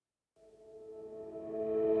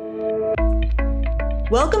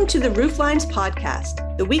Welcome to the Rooflines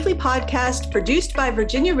podcast, the weekly podcast produced by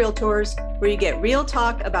Virginia Realtors, where you get real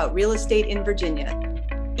talk about real estate in Virginia.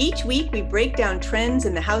 Each week, we break down trends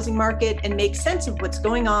in the housing market and make sense of what's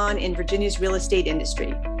going on in Virginia's real estate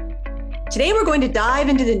industry. Today, we're going to dive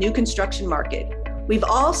into the new construction market. We've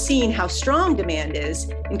all seen how strong demand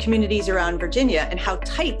is in communities around Virginia and how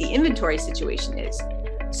tight the inventory situation is.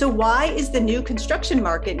 So why is the new construction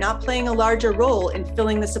market not playing a larger role in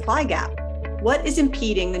filling the supply gap? What is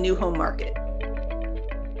impeding the new home market?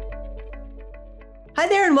 Hi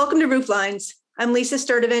there, and welcome to Rooflines. I'm Lisa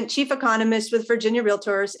Sturdivant, Chief Economist with Virginia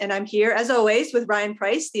Realtors, and I'm here, as always, with Ryan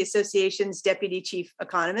Price, the association's Deputy Chief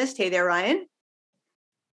Economist. Hey there, Ryan.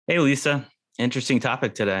 Hey, Lisa. Interesting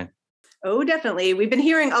topic today. Oh, definitely. We've been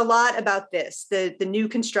hearing a lot about this, the new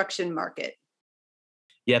construction market.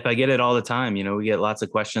 Yep, I get it all the time. We get lots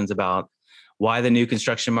of questions about why the new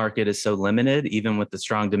construction market is so limited, even with the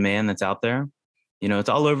strong demand that's out there. It's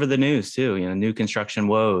all over the news too, new construction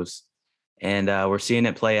woes. And we're seeing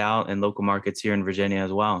it play out in local markets here in Virginia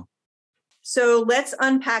as well. So let's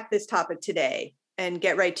unpack this topic today and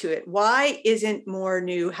get right to it. Why isn't more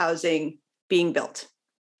new housing being built?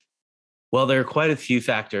 Well, there are quite a few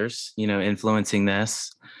factors, influencing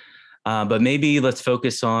this. But maybe let's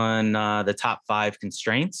focus on the top 5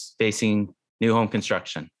 constraints facing new home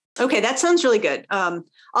construction. Okay, that sounds really good.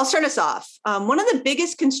 I'll start us off. One of the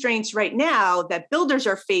biggest constraints right now that builders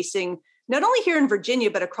are facing, not only here in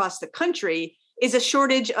Virginia, but across the country, is a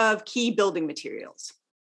shortage of key building materials.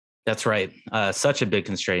 That's right. Such a big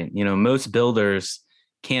constraint. Most builders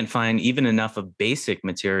can't find even enough of basic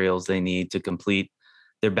materials they need to complete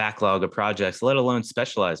their backlog of projects, let alone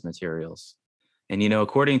specialized materials. And,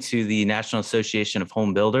 according to the National Association of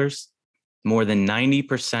Home Builders, more than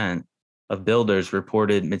 90% of builders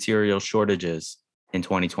reported material shortages in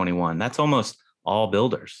 2021. That's almost all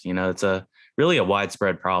builders. It's really a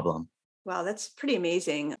widespread problem. Wow, that's pretty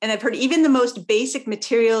amazing. And I've heard even the most basic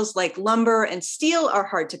materials like lumber and steel are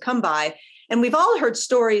hard to come by. And we've all heard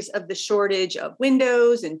stories of the shortage of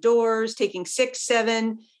windows and doors taking 6,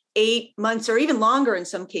 7, 8 months, or even longer in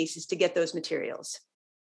some cases to get those materials.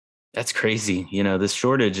 That's crazy. This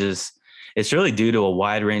shortage it's really due to a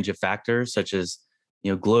wide range of factors, such as,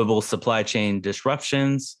 global supply chain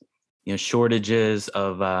disruptions, shortages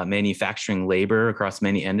of manufacturing labor across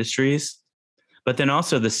many industries, but then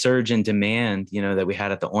also the surge in demand, that we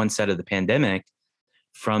had at the onset of the pandemic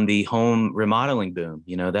from the home remodeling boom.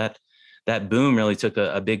 That boom really took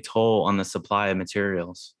a big toll on the supply of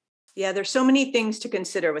materials. Yeah, there's so many things to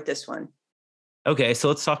consider with this one. Okay, so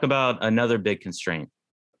let's talk about another big constraint.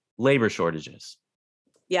 Labor shortages.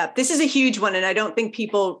 Yeah, this is a huge one, and I don't think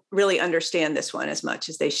people really understand this one as much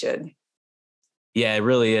as they should. Yeah, it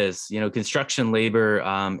really is. Construction labor,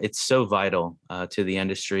 it's so vital to the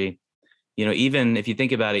industry. Even if you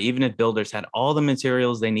think about it, even if builders had all the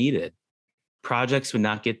materials they needed, projects would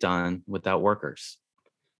not get done without workers.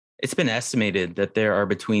 It's been estimated that there are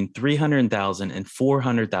between 300,000 and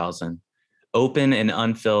 400,000 open and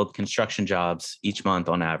unfilled construction jobs each month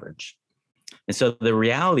on average. And so the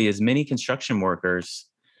reality is many construction workers,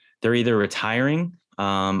 they're either retiring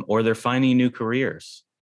or they're finding new careers.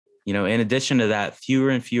 In addition to that,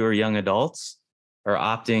 fewer and fewer young adults are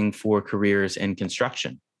opting for careers in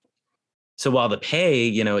construction. So while the pay,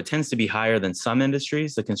 it tends to be higher than some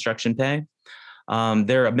industries, the construction pay,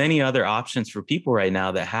 there are many other options for people right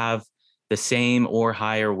now that have the same or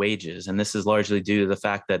higher wages. And this is largely due to the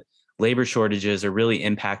fact that labor shortages are really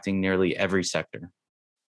impacting nearly every sector.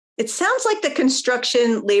 It sounds like the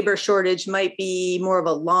construction labor shortage might be more of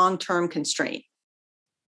a long-term constraint.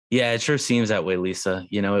 Yeah, it sure seems that way, Lisa.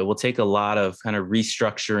 It will take a lot of kind of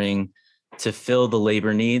restructuring to fill the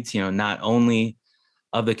labor needs, not only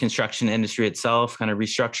of the construction industry itself, kind of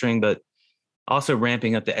restructuring, but also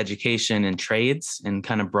ramping up the education and trades and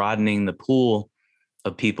kind of broadening the pool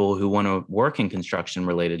of people who want to work in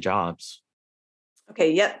construction-related jobs.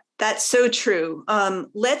 Okay, yep. That's so true.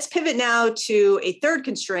 Let's pivot now to a third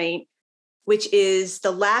constraint, which is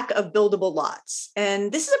the lack of buildable lots.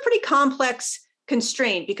 And this is a pretty complex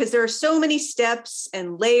constraint because there are so many steps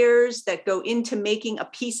and layers that go into making a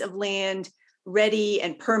piece of land ready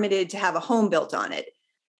and permitted to have a home built on it.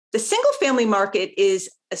 The single family market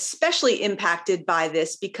is especially impacted by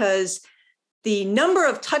this because the number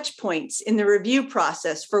of touch points in the review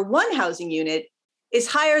process for one housing unit is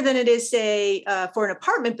higher than it is, say, for an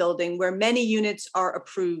apartment building where many units are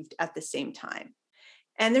approved at the same time.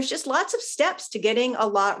 And there's just lots of steps to getting a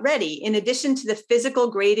lot ready. In addition to the physical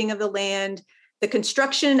grading of the land, the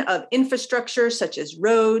construction of infrastructure such as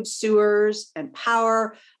roads, sewers, and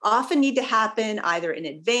power often need to happen either in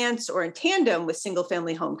advance or in tandem with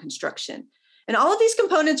single-family home construction. And all of these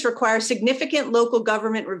components require significant local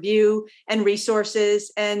government review and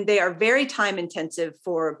resources, and they are very time intensive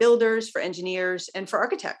for builders, for engineers, and for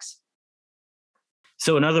architects.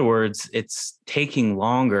 So in other words, it's taking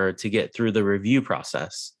longer to get through the review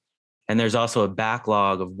process. And there's also a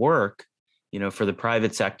backlog of work, for the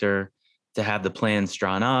private sector to have the plans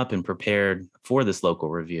drawn up and prepared for this local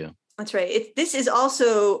review. That's right. This is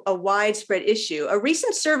also a widespread issue. A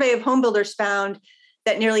recent survey of home builders found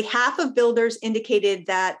that nearly half of builders indicated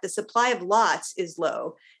that the supply of lots is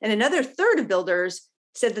low, and another third of builders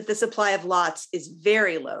said that the supply of lots is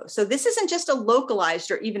very low. So this isn't just a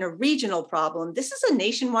localized or even a regional problem. This is a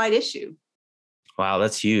nationwide issue. Wow,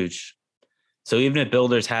 that's huge. So even if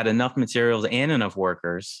builders had enough materials and enough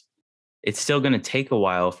workers, it's still going to take a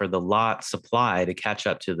while for the lot supply to catch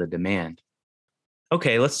up to the demand.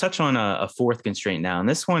 Okay, let's touch on a fourth constraint now. And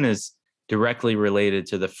this one is directly related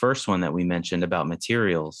to the first one that we mentioned about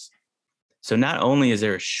materials. So not only is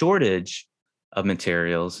there a shortage of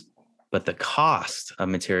materials, but the cost of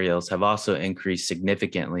materials have also increased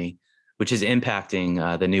significantly, which is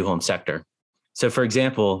impacting the new home sector. So for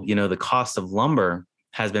example, the cost of lumber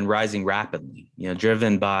has been rising rapidly,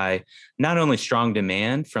 driven by not only strong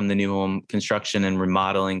demand from the new home construction and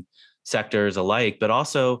remodeling sectors alike, but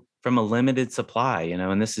also from a limited supply,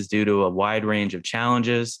 and this is due to a wide range of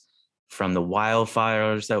challenges, from the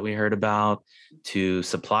wildfires that we heard about to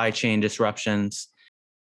supply chain disruptions.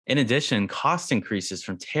 In addition, cost increases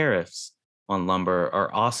from tariffs on lumber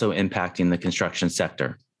are also impacting the construction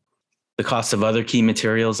sector. The cost of other key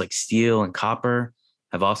materials like steel and copper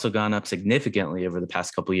have also gone up significantly over the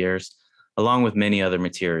past couple of years, along with many other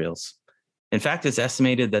materials. In fact, it's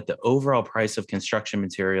estimated that the overall price of construction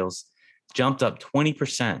materials jumped up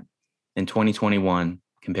 20% in 2021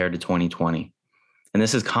 compared to 2020. And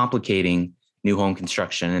this is complicating new home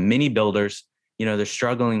construction. And many builders, they're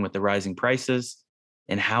struggling with the rising prices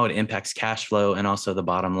and how it impacts cash flow and also the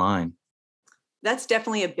bottom line. That's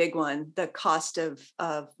definitely a big one, the cost of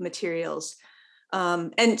materials.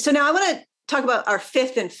 And so now I want to talk about our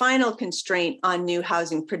fifth and final constraint on new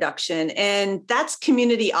housing production, and that's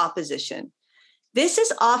community opposition. This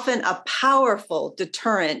is often a powerful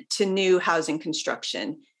deterrent to new housing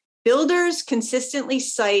construction. Builders consistently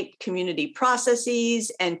cite community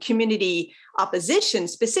processes and community opposition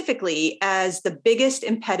specifically as the biggest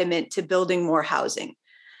impediment to building more housing.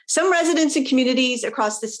 Some residents in communities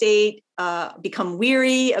across the state become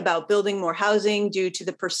weary about building more housing due to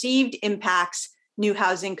the perceived impacts new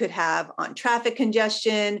housing could have on traffic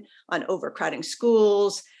congestion, on overcrowding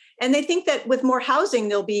schools, and they think that with more housing,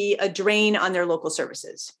 there'll be a drain on their local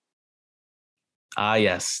services.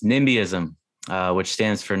 Yes, NIMBYism, which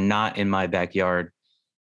stands for not in my backyard.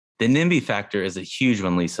 The NIMBY factor is a huge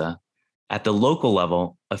one, Lisa. At the local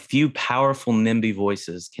level, a few powerful NIMBY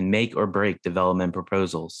voices can make or break development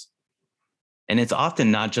proposals. And it's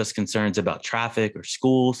often not just concerns about traffic or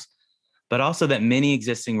schools, but also that many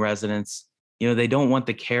existing residents, they don't want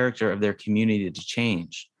the character of their community to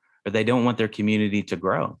change, or they don't want their community to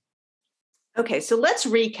grow. Okay, so let's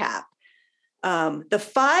recap. The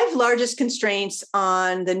five largest constraints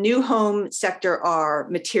on the new home sector are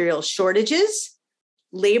material shortages,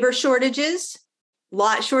 labor shortages,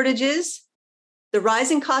 lot shortages, the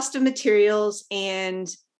rising cost of materials,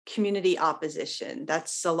 and community opposition.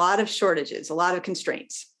 That's a lot of shortages, a lot of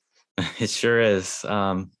constraints. It sure is.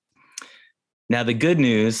 Now, the good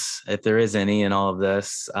news, if there is any in all of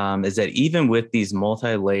this, is that even with these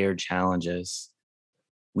multi-layered challenges,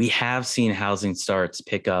 we have seen housing starts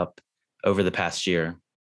pick up over the past year.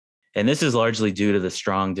 And this is largely due to the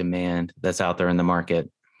strong demand that's out there in the market.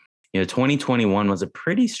 2021 was a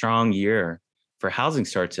pretty strong year for housing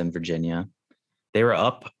starts in Virginia. They were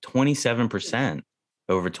up 27%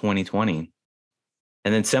 over 2020.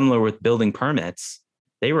 And then similar with building permits,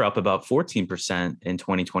 they were up about 14% in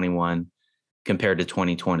 2021 compared to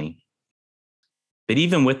 2020. But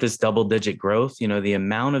even with this double-digit growth, the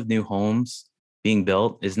amount of new homes being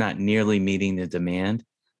built is not nearly meeting the demand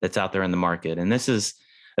that's out there in the market. And this is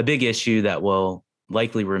a big issue that will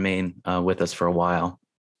likely remain with us for a while.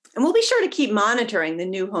 And we'll be sure to keep monitoring the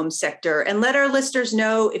new home sector and let our listeners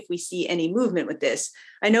know if we see any movement with this.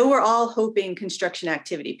 I know we're all hoping construction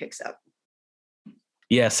activity picks up.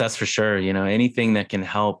 Yes, that's for sure. Anything that can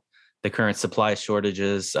help the current supply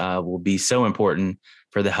shortages will be so important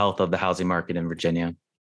for the health of the housing market in Virginia.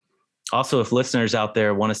 Also, if listeners out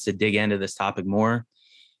there want us to dig into this topic more,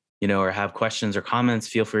 or have questions or comments,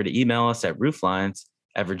 feel free to email us at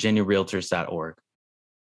rooflines@virginiarealtors.org.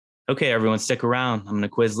 Okay, everyone, stick around. I'm going to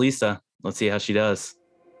quiz Lisa. Let's see how she does.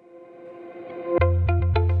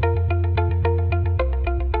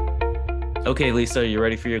 Okay, Lisa, are you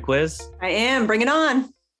ready for your quiz? I am. Bring it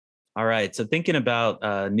on. All right. So thinking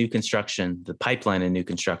about new construction, the pipeline in new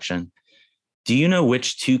construction, do you know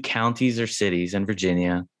which two counties or cities in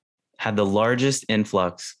Virginia had the largest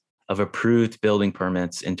influx of approved building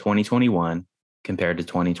permits in 2021 compared to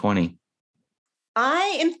 2020?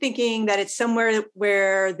 I am thinking that it's somewhere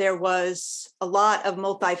where there was a lot of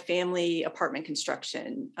multifamily apartment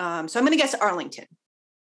construction. So I'm going to guess Arlington.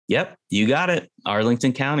 Yep, you got it.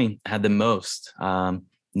 Arlington County had the most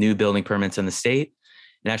new building permits in the state.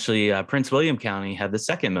 And actually, Prince William County had the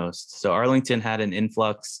second most. So Arlington had an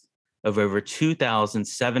influx of over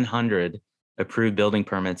 2,700 approved building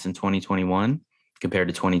permits in 2021 compared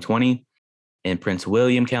to 2020. And Prince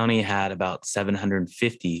William County had about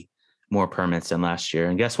 750 more permits than last year.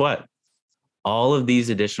 And guess what? All of these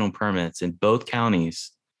additional permits in both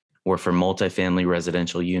counties were for multifamily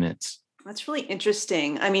residential units. That's really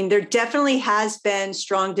interesting. I mean, there definitely has been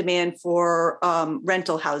strong demand for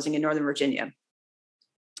rental housing in Northern Virginia.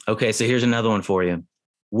 Okay, so here's another one for you.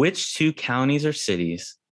 Which two counties or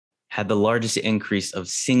cities had the largest increase of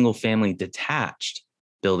single-family detached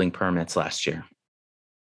building permits last year?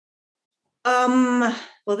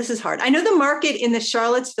 Well, this is hard. I know the market in the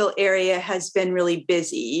Charlottesville area has been really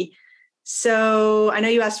busy. So I know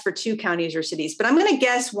you asked for two counties or cities, but I'm going to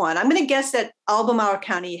guess one. I'm going to guess that Albemarle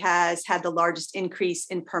County has had the largest increase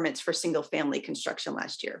in permits for single family construction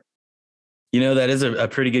last year. You know, that is a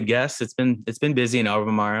pretty good guess. It's been busy in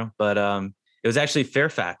Albemarle, but it was actually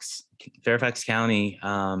Fairfax County,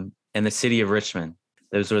 and the city of Richmond.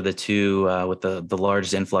 Those were the two with the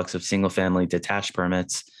largest influx of single family detached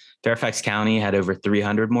permits. Fairfax County had over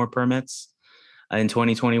 300 more permits in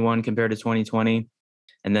 2021 compared to 2020.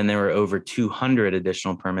 And then there were over 200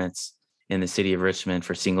 additional permits in the city of Richmond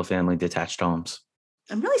for single family detached homes.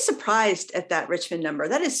 I'm really surprised at that Richmond number.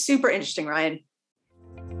 That is super interesting, Ryan.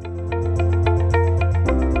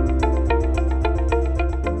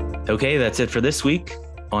 Okay, that's it for this week.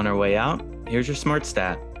 On our way out, here's your smart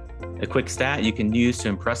stat. A quick stat you can use to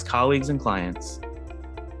impress colleagues and clients.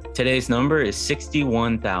 Today's number is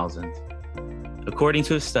 61,000. According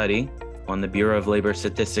to a study on the Bureau of Labor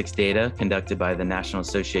Statistics data conducted by the National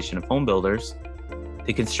Association of Home Builders,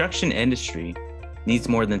 the construction industry needs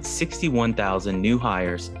more than 61,000 new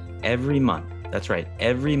hires every month. That's right,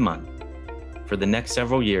 every month for the next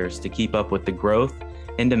several years to keep up with the growth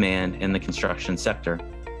and demand in the construction sector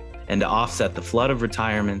and to offset the flood of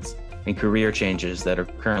retirements and career changes that are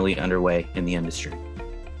currently underway in the industry.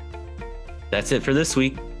 That's it for this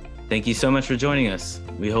week. Thank you so much for joining us.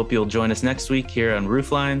 We hope you'll join us next week here on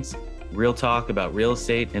Rooflines, real talk about real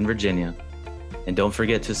estate in Virginia. And don't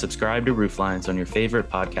forget to subscribe to Rooflines on your favorite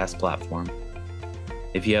podcast platform.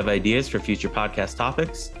 If you have ideas for future podcast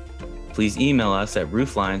topics, please email us at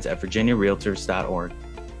rooflines@virginiarealtors.org.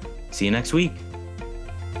 See you next week.